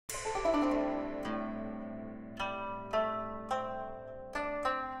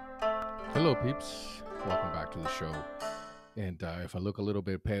peeps? Welcome back to the show. And if I look a little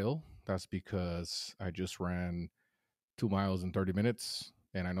bit pale, that's because I just ran 2 miles in 30 minutes.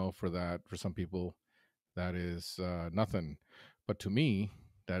 And I know for some people, that is nothing. But to me,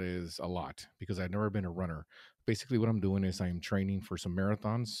 that is a lot because I've never been a runner. Basically, what I'm doing is I'm training for some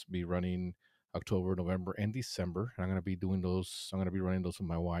marathons, be running October, November, and December. And I'm going to be doing those. I'm going to be running those with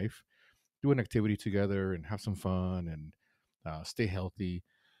my wife, do an activity together and have some fun and stay healthy.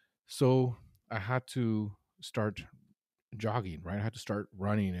 So I had to start jogging, right? I had to start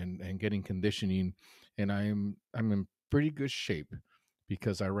running and getting conditioning, and I'm in pretty good shape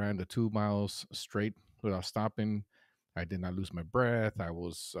because I ran the 2 miles straight without stopping. I did not lose my breath. I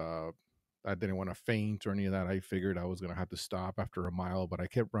didn't want to faint or any of that. I figured I was gonna have to stop after a mile, but I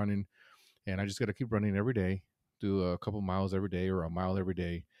kept running, and I just got to keep running every day. Do a couple miles every day or a mile every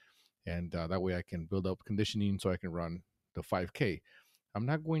day, and that way I can build up conditioning so I can run the 5K. I'm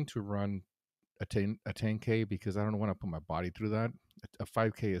not going to run a 10K because I don't want to put my body through that. A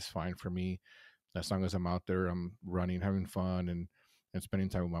 5K is fine for me as long as I'm out there, I'm running, having fun, and spending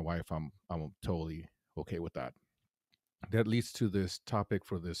time with my wife. I'm totally okay with that. That leads to this topic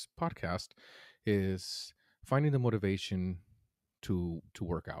for this podcast is finding the motivation to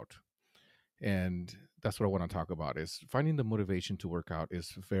work out. And that's what I want to talk about is finding the motivation to work out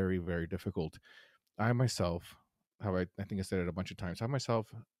is very, very difficult. I myself, I think I said it a bunch of times. I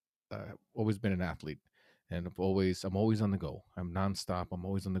myself always been an athlete, and I'm always on the go. I'm nonstop. I'm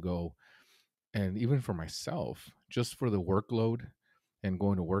always on the go, and even for myself, just for the workload and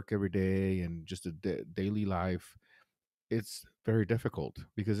going to work every day and just a daily life, it's very difficult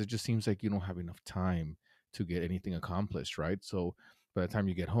because it just seems like you don't have enough time to get anything accomplished, right? So by the time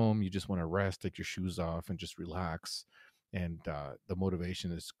you get home, you just want to rest, take your shoes off, and just relax. And the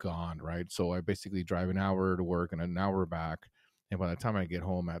motivation is gone, right? So I basically drive an hour to work and an hour back, and by the time I get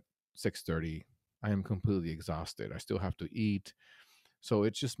home at 6:30, I am completely exhausted. I still have to eat, so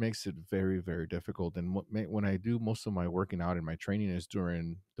it just makes it very, very difficult. And when I do most of my working out and my training is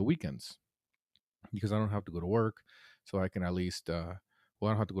during the weekends because I don't have to go to work, so I can at least well, I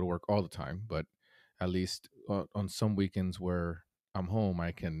don't have to go to work all the time, but at least on some weekends where I'm home,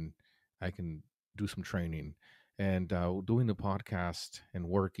 I can do some training. And doing the podcast and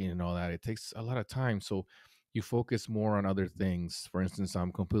working and all that, it takes a lot of time. So you focus more on other things. For instance,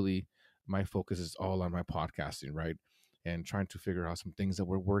 my focus is all on my podcasting, right? And trying to figure out some things that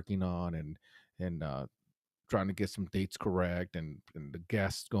we're working on and trying to get some dates correct and the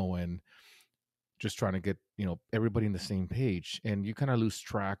guests going, just trying to get everybody in the same page, and you kind of lose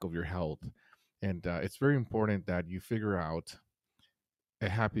track of your health. And it's very important that you figure out a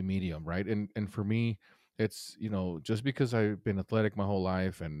happy medium, right? And for me, it's just because I've been athletic my whole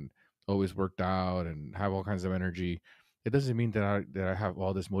life and always worked out and have all kinds of energy, it doesn't mean that I have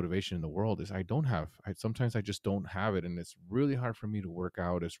all this motivation in the world. Is I don't have. Sometimes I just don't have it, and it's really hard for me to work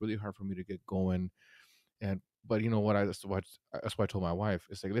out. It's really hard for me to get going. And but you know what? That's why I told my wife.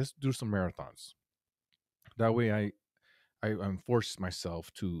 It's like, let's do some marathons. That way, I'm forced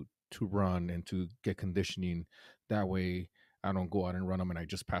myself to run and to get conditioning. That way I don't go out and run them and I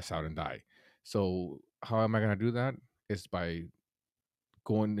just pass out and die. So how am I going to do that? Is by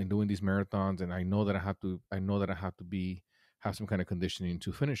going and doing these marathons, and I know that I have to be have some kind of conditioning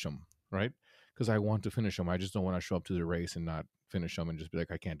to finish them, right? Because I want to finish them. I just don't want to show up to the race and not finish them and just be like,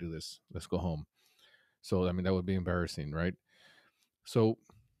 I can't do this, let's go home. So I mean, that would be embarrassing, right? So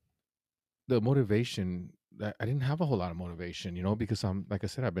the motivation, that I didn't have a whole lot of motivation, because I'm, like I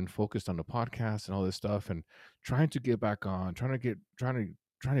said, I've been focused on the podcast and all this stuff and trying to get back on, trying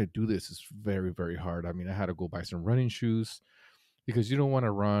to do this is very, very hard. I mean, I had to go buy some running shoes because you don't want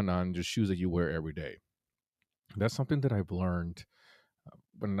to run on just shoes that you wear every day. That's something that I've learned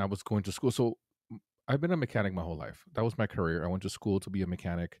when I was going to school. So I've been a mechanic my whole life. That was my career. I went to school to be a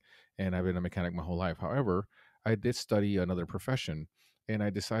mechanic, and I've been a mechanic my whole life. However, I did study another profession, and I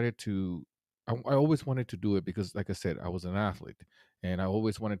decided to. I always wanted to do it because, like I said, I was an athlete, and I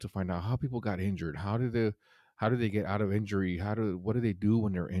always wanted to find out how people got injured. How do they get out of injury? What do they do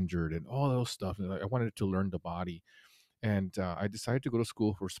when they're injured, and all those stuff. And I wanted to learn the body, and I decided to go to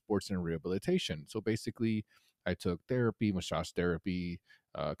school for sports and rehabilitation. So basically, I took therapy, massage therapy,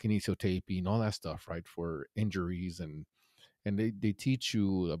 kinesiotherapy, and all that stuff, right, for injuries. And they teach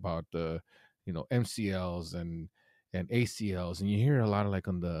you about the MCLs and ACLs, and you hear a lot of, like,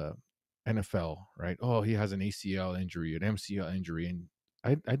 on the NFL, right? Oh, he has an ACL injury, an MCL injury, and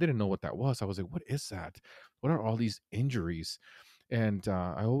I didn't know what that was. I was like, what is that? What are all these injuries? And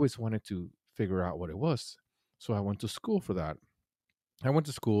I always wanted to figure out what it was, so I went to school for that. I went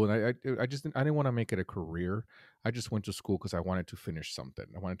to school, and I just I didn't want to make it a career. I just went to school because I wanted to finish something.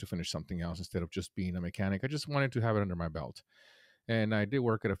 I wanted to finish something else instead of just being a mechanic. I just wanted to have it under my belt. And I did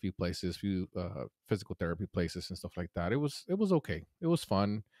work at a few places, few physical therapy places and stuff like that. It was okay. It was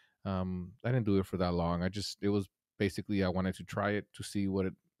fun. I didn't do it for that long. It was basically I wanted to try it to see what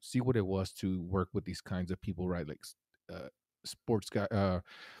it was to work with these kinds of people, right? Like uh, sports guy,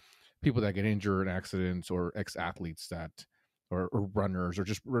 people that get injured in accidents, or ex athletes that, or runners, or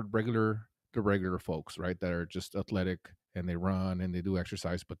just regular folks, right? That are just athletic and they run and they do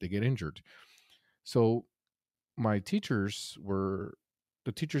exercise, but they get injured. So my teachers were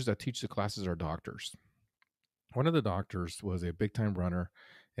the teachers that teach the classes are doctors. One of the doctors was a big time runner,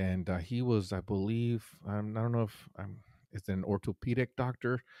 and he was, I believe, I don't know if it's an orthopedic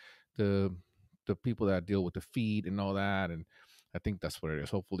doctor, the the people that deal with the feet and all that, and I think that's what it is.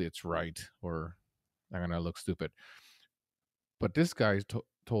 Hopefully, it's right, or I'm gonna look stupid. But this guy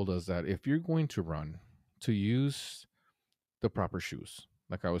told us that if you're going to run, to use the proper shoes.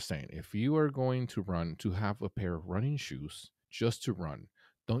 Like I was saying, if you are going to run, to have a pair of running shoes just to run.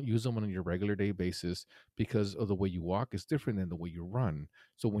 Don't use them on your regular day basis, because of the way you walk is different than the way you run.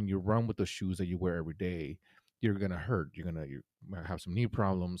 So when you run with the shoes that you wear every day, you're gonna hurt. You might have some knee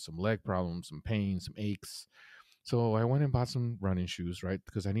problems, some leg problems, some pain, some aches. So I went and bought some running shoes, right?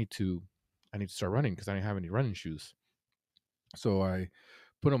 Because I need to start running because I didn't have any running shoes. So I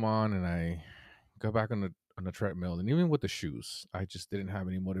put them on and I got back on the treadmill, and even with the shoes, I just didn't have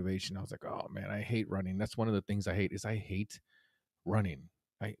any motivation. I was like, "Oh man, I hate running." That's one of the things I hate, is I hate running.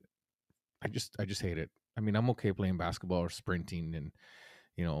 I I just hate it. I mean, I'm okay playing basketball or sprinting and,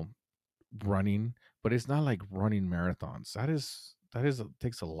 you know, running, but it's not like running marathons.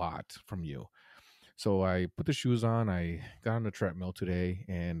 Takes a lot from you. So I put the shoes on, I got on the treadmill today,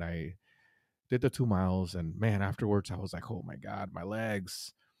 and I did the 2 miles, and man, afterwards I was like, oh my god, my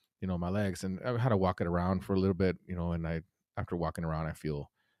legs, my legs. And I had to walk it around for a little bit, and I after walking around, I feel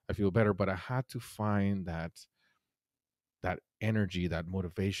better. But I had to find that energy, that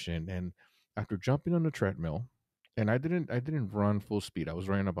motivation. And after jumping on the treadmill, and I didn't run full speed. I was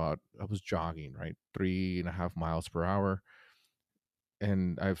jogging, right, 3.5 miles per hour.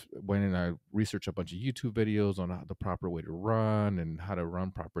 And I've went and I researched a bunch of YouTube videos on the proper way to run and how to run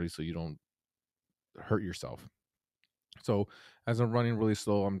properly so you don't hurt yourself. So as I'm running really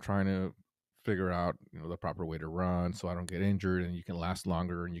slow, I'm trying to figure out, the proper way to run so I don't get injured, and you can last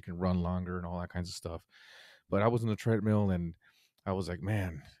longer and you can run longer and all that kinds of stuff. But I was in the treadmill, and I was like,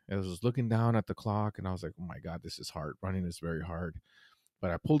 man, I was looking down at the clock, and I was like, oh my God, this is hard. Running is very hard. But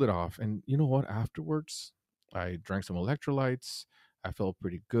I pulled it off. And you know what? Afterwards, I drank some electrolytes. I felt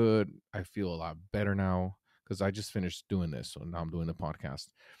pretty good. I feel a lot better now because I just finished doing this. So now I'm doing the podcast,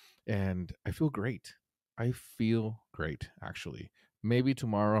 and I feel great. I feel great, actually. Maybe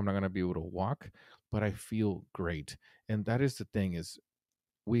tomorrow I'm not going to be able to walk, but I feel great. And that is the thing, is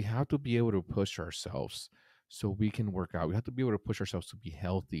we have to be able to push ourselves so we can work out. We have to be able to push ourselves to be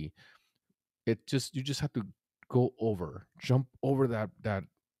healthy. You just have to jump over that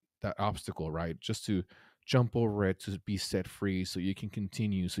obstacle, right? Just to jump over it, to be set free so you can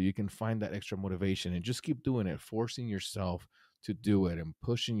continue, so you can find that extra motivation and just keep doing it, forcing yourself to do it and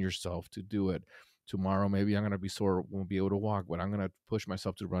pushing yourself to do it. Tomorrow, maybe I'm going to be sore, won't be able to walk, but I'm going to push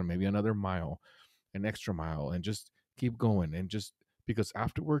myself to run maybe another mile, an extra mile, and just keep going. And just because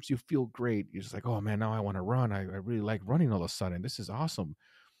afterwards you feel great, you're just like, oh man, now I want to run. I really like running all of a sudden. This is awesome.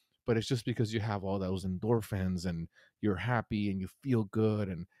 But it's just because you have all those endorphins and you're happy and you feel good.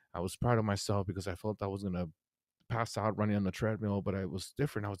 And I was proud of myself because I felt I was going to pass out running on the treadmill, but I was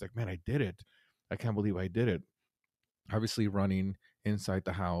different. I was like, man, I did it. I can't believe I did it. Obviously, running inside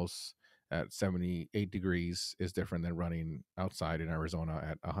the house at 78 degrees is different than running outside in Arizona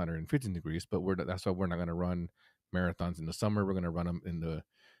at 115 degrees. But that's why we're not going to run marathons in the summer. We're going to run them in the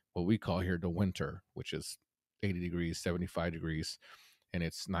what we call here the winter, which is 80 degrees, 75 degrees, and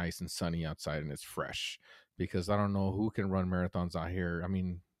it's nice and sunny outside and it's fresh. Because I don't know who can run marathons out here. I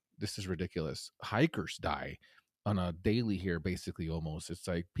mean, this is ridiculous. Hikers die on a daily here, basically. Almost, it's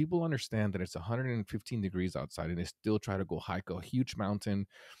like people understand that it's 115 degrees outside and they still try to go hike a huge mountain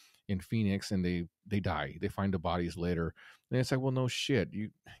in Phoenix, and they die. They find the bodies later. And it's like, well, no shit, you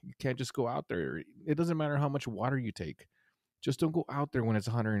can't just go out there. It doesn't matter how much water you take, just don't go out there when it's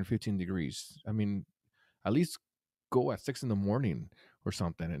 115 degrees. I mean, at least go at 6 in the morning or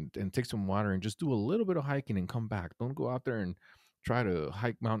something, and take some water and just do a little bit of hiking and come back. Don't go out there and try to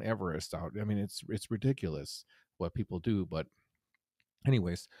hike Mount Everest out. I mean, it's ridiculous what people do. But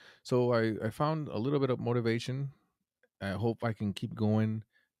anyways, so I found a little bit of motivation. I hope I can keep going.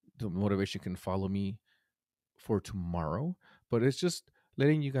 The motivation can follow me for tomorrow. But it's just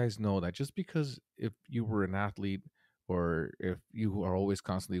letting you guys know that just because if you were an athlete or if you are always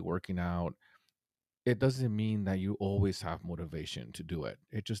constantly working out, it doesn't mean that you always have motivation to do it.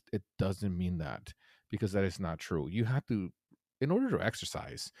 It doesn't mean that, because that is not true. You have to, in order to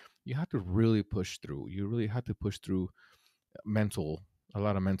exercise, you have to really push through. You really have to push through mental a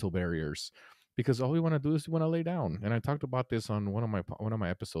lot of mental barriers, because all we want to do is we want to lay down. And I talked about this on one of my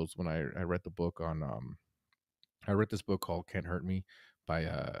episodes when I read the book on I read this book called Can't Hurt Me by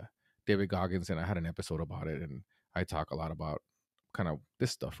David Goggins, and I had an episode about it, and I talk a lot about kind of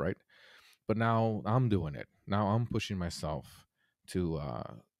this stuff, right? But now I'm doing it. Now I'm pushing myself to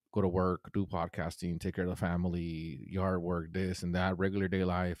go to work, do podcasting, take care of the family, yard work, this and that, regular day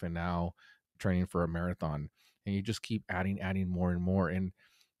life, and now training for a marathon. And you just keep adding more and more. And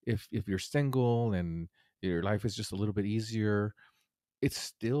if you're single and your life is just a little bit easier, it's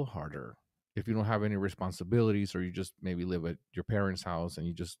still harder. If you don't have any responsibilities, or you just maybe live at your parents' house and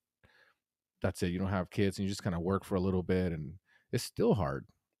you just, that's it, you don't have kids and you just kind of work for a little bit, and it's still hard.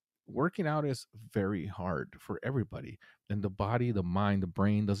 Working out is very hard for everybody. And the body, the mind, the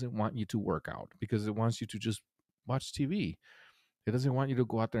brain doesn't want you to work out because it wants you to just watch TV. It doesn't want you to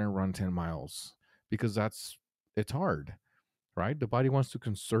go out there and run 10 miles because it's hard, right? The body wants to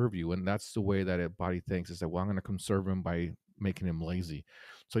conserve you. And that's the way that a body thinks, is that, well, I'm going to conserve him by making him lazy.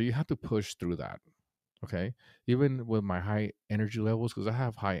 So you have to push through that. Okay. Even with my high energy levels, because I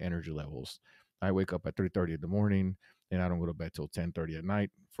have high energy levels, I wake up at 3:30 in the morning and I don't go to bed till 10:30 at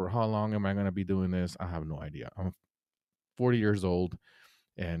night. For how long am I going to be doing this? I have no idea. I'm 40 years old,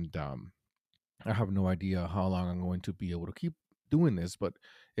 and I have no idea how long I'm going to be able to keep doing this. But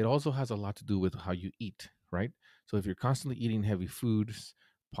it also has a lot to do with how you eat, right? So if you're constantly eating heavy foods,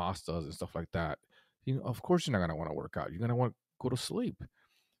 pastas and stuff like that, of course you're not going to want to work out. You're going to want to go to sleep.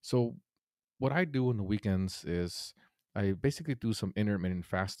 So what I do on the weekends is I basically do some intermittent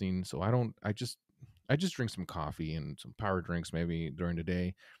fasting. So I just drink some coffee and some power drinks maybe during the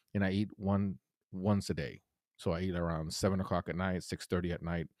day, and I eat once a day. So I eat around 7 o'clock at night, 6:30 at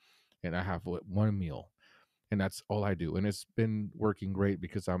night, and I have one meal, and that's all I do. And it's been working great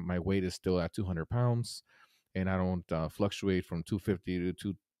because my weight is still at 200 pounds, and I don't fluctuate from 250 to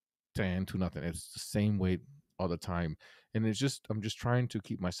 210 to nothing. It's the same weight all the time, and I'm just trying to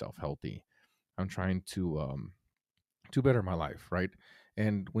keep myself healthy. I'm trying to better my life, right?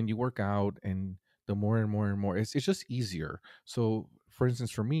 And when you work out, and the more and more and more, it's just easier. So, for instance,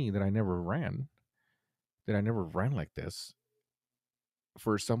 for me, that I never ran like this,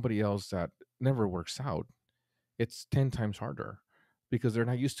 for somebody else that never works out, it's 10 times harder because they're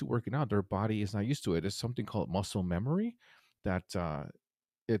not used to working out. Their body is not used to it. It's something called muscle memory, that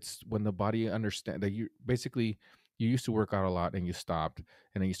it's when the body understand that you basically, you used to work out a lot and you stopped,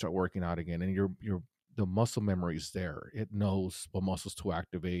 and then you start working out again, and your the muscle memory is there. It knows what muscles to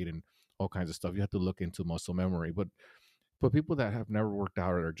activate and all kinds of stuff. You have to look into muscle memory. But people that have never worked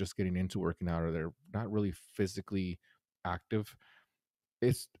out, or are just getting into working out, or they're not really physically active,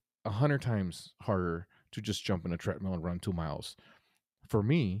 it's 100 times harder to just jump in a treadmill and run 2 miles. For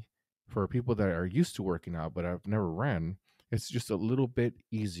me, for people that are used to working out but I've never ran, it's just a little bit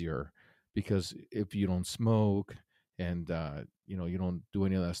easier, because if you don't smoke, and you don't do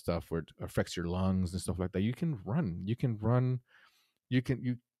any of that stuff where it affects your lungs and stuff like that, you can run. You can run. You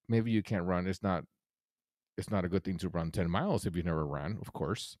maybe you can't run. It's not a good thing to run 10 miles if you never ran, of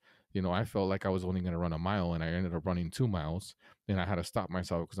course. I felt like I was only going to run a mile, and I ended up running 2 miles. And I had to stop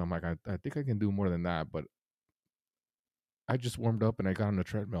myself because I'm like, I think I can do more than that. But I just warmed up and I got on the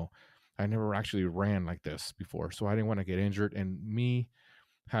treadmill. I never actually ran like this before. So I didn't want to get injured. And me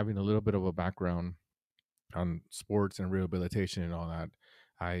having a little bit of a background on sports and rehabilitation and all that,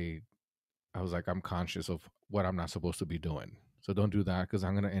 I I was like, I'm conscious of what I'm not supposed to be doing. So don't do that, because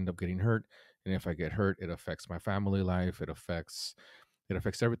I'm gonna end up getting hurt. And if I get hurt, it affects my family life. It affects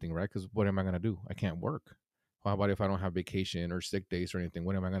everything, right? Because what am I gonna do? I can't work. How about if I don't have vacation or sick days or anything?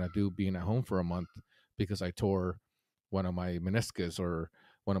 What am I gonna do being at home for a month because I tore one of my meniscus or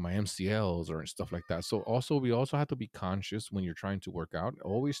one of my MCLs or stuff like that? So we also have to be conscious when you're trying to work out.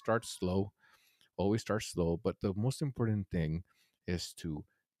 Always start slow. Always start slow. But the most important thing is to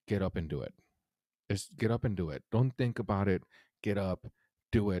get up and do it. Just get up and do it. Don't think about it. Get up,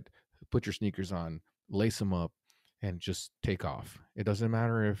 do it. Put your sneakers on, lace them up, and just take off. It doesn't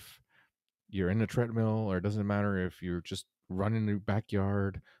matter if you're in a treadmill, or it doesn't matter if you're just running in your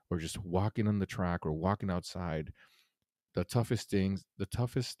backyard, or just walking on the track, or walking outside. The toughest thing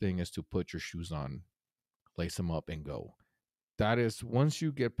is to put your shoes on, lace them up, and go. That is, once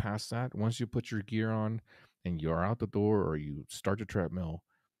you get past that, once you put your gear on and you're out the door, or you start the treadmill,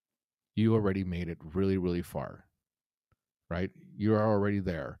 you already made it really, really far, right? You're already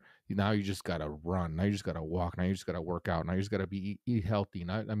there. Now you just gotta run. Now you just gotta walk. Now you just gotta work out. Now you just gotta eat healthy.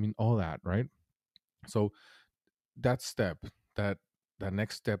 Now, I mean, all that, right? So that step, that that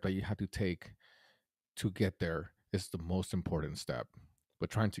next step that you have to take to get there is the most important step. But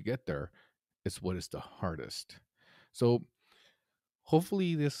trying to get there is what is the hardest. So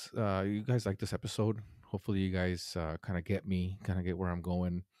hopefully this you guys like this episode. Hopefully you guys kind of get me, kind of get where I'm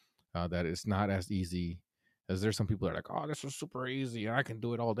going. That it's not as easy as there's some people that are like, oh, this is super easy and I can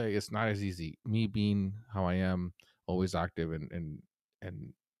do it all day. It's not as easy. Me being how I am, always active and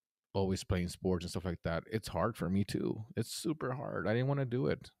always playing sports and stuff like that, it's hard for me too. It's super hard. I didn't want to do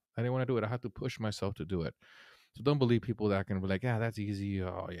it. I didn't want to do it. I had to push myself to do it. So don't believe people that can be like, yeah, that's easy.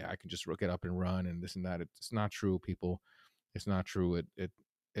 Oh yeah, I can just get up and run and this and that. It's not true, people. It's not true. It.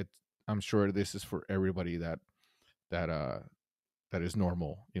 I'm sure this is for everybody that uh that is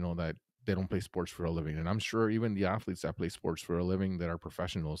normal. You know, that they don't play sports for a living, and I'm sure even the athletes that play sports for a living that are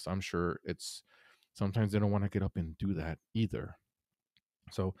professionals, I'm sure it's sometimes they don't want to get up and do that either.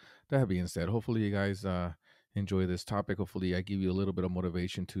 So that being said, hopefully you guys enjoy this topic. Hopefully I give you a little bit of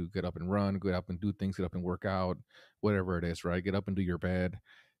motivation to get up and run, get up and do things, get up and work out, whatever it is, right? Get up and do your bed.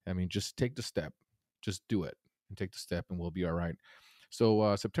 I mean, just take the step. Just do it and take the step and we'll be all right.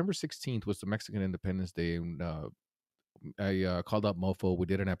 So September 16th was the Mexican Independence Day. And I called up Mofo. We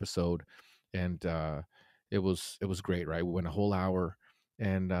did an episode, and it was great. Right, we went a whole hour,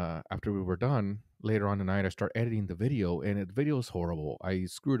 and after we were done, later on the night, I start editing the video, and the video is horrible. I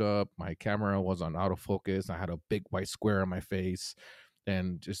screwed up. My camera was on autofocus. I had a big white square on my face,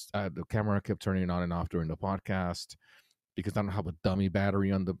 and just the camera kept turning on and off during the podcast because I don't have a dummy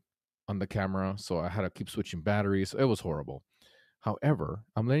battery on the camera, so I had to keep switching batteries. It was horrible. However,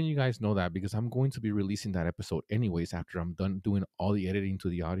 I'm letting you guys know that because I'm going to be releasing that episode anyways after I'm done doing all the editing to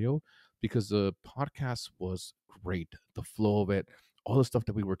the audio because the podcast was great. The flow of it, all the stuff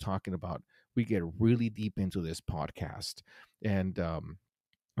that we were talking about, we get really deep into this podcast. And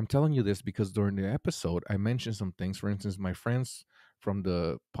I'm telling you this because during the episode, I mentioned some things. For instance, my friends from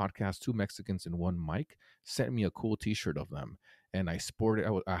the podcast, Two Mexicans and One Mic, sent me a cool T-shirt of them, and I sported.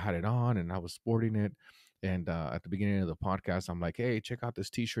 I had it on, and I was sporting it. And at the beginning of the podcast, I'm like, "Hey, check out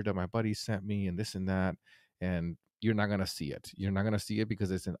this T-shirt that my buddy sent me, and this and that." And you're not gonna see it. You're not gonna see it because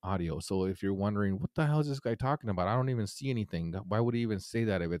it's an audio. So if you're wondering what the hell is this guy talking about, I don't even see anything. Why would he even say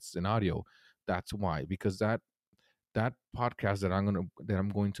that if it's an audio? That's why, because that podcast that I'm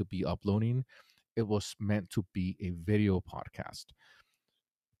going to be uploading, it was meant to be a video podcast.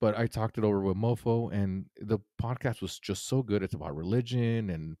 But I talked it over with Mofo, and the podcast was just so good. It's about religion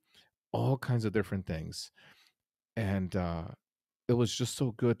and all kinds of different things, and it was just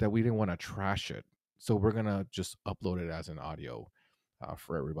so good that we didn't want to trash it. So we're gonna just upload it as an audio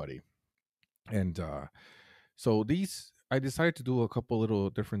for everybody. And so these, I decided to do a couple little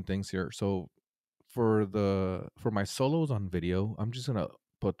different things here. So for my solos on video, I'm just gonna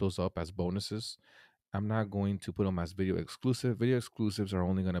put those up as bonuses. I'm not going to put them as video exclusive. Video exclusives are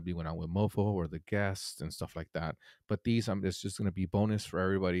only gonna be when I'm with Mofo or the guests and stuff like that. But these, it's just gonna be bonus for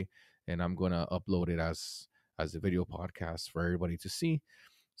everybody, and I'm gonna upload it as a video podcast for everybody to see,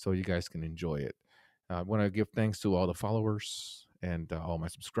 so you guys can enjoy it. I want to give thanks to all the followers and all my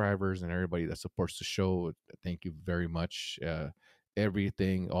subscribers and everybody that supports the show. Thank you very much.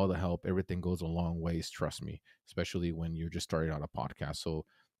 Everything, all the help, everything goes a long ways. Trust me, especially when you're just starting on a podcast. So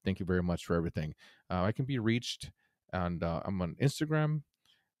thank you very much for everything. I can be reached, and I'm on Instagram,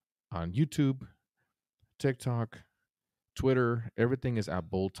 on YouTube, TikTok, Twitter. Everything is at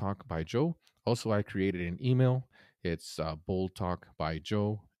Bold Talk by Joe. Also, I created an email. It's Bold Talk by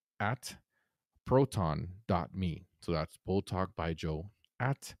Joe at proton.me. So that's Bold Talk by Joe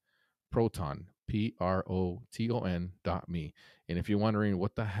at proton, PROTON.me. And if you're wondering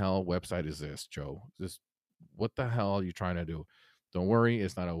what the hell website is this, Joe, just what the hell are you trying to do? Don't worry,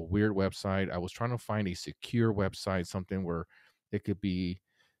 it's not a weird website. I was trying to find a secure website, something where it could be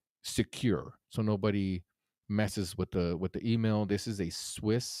secure so nobody messes with the email. This is a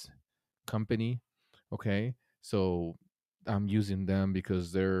Swiss company, okay? So I'm using them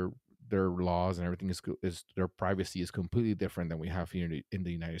because their laws and everything is their privacy is completely different than we have here in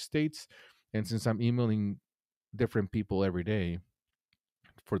the United States. And since I'm emailing different people every day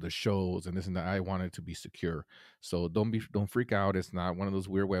for the shows and this and that, I want it to be secure. So don't freak out. It's not one of those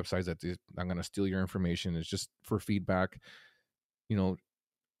weird websites that I'm going to steal your information. It's just for feedback. You know,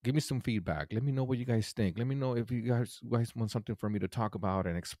 give me some feedback. Let me know what you guys think. Let me know if you guys want something for me to talk about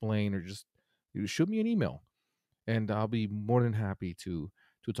and explain, or just you shoot me an email, and I'll be more than happy to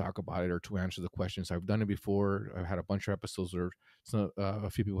talk about it or to answer the questions. I've done it before. I've had a bunch of episodes where a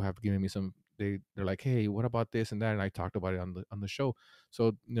few people have given me some they're like, hey, what about this and that, and I talked about it on the show.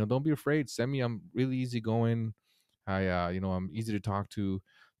 So don't be afraid. Send me. I'm really easygoing. I'm easy to talk to.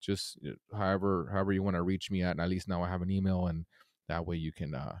 Just however you want to reach me at least now I have an email, and that way you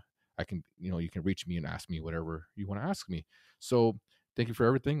can I can you can reach me and ask me whatever you want to ask me. So thank you for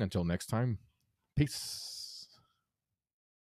everything. Until next time, peace.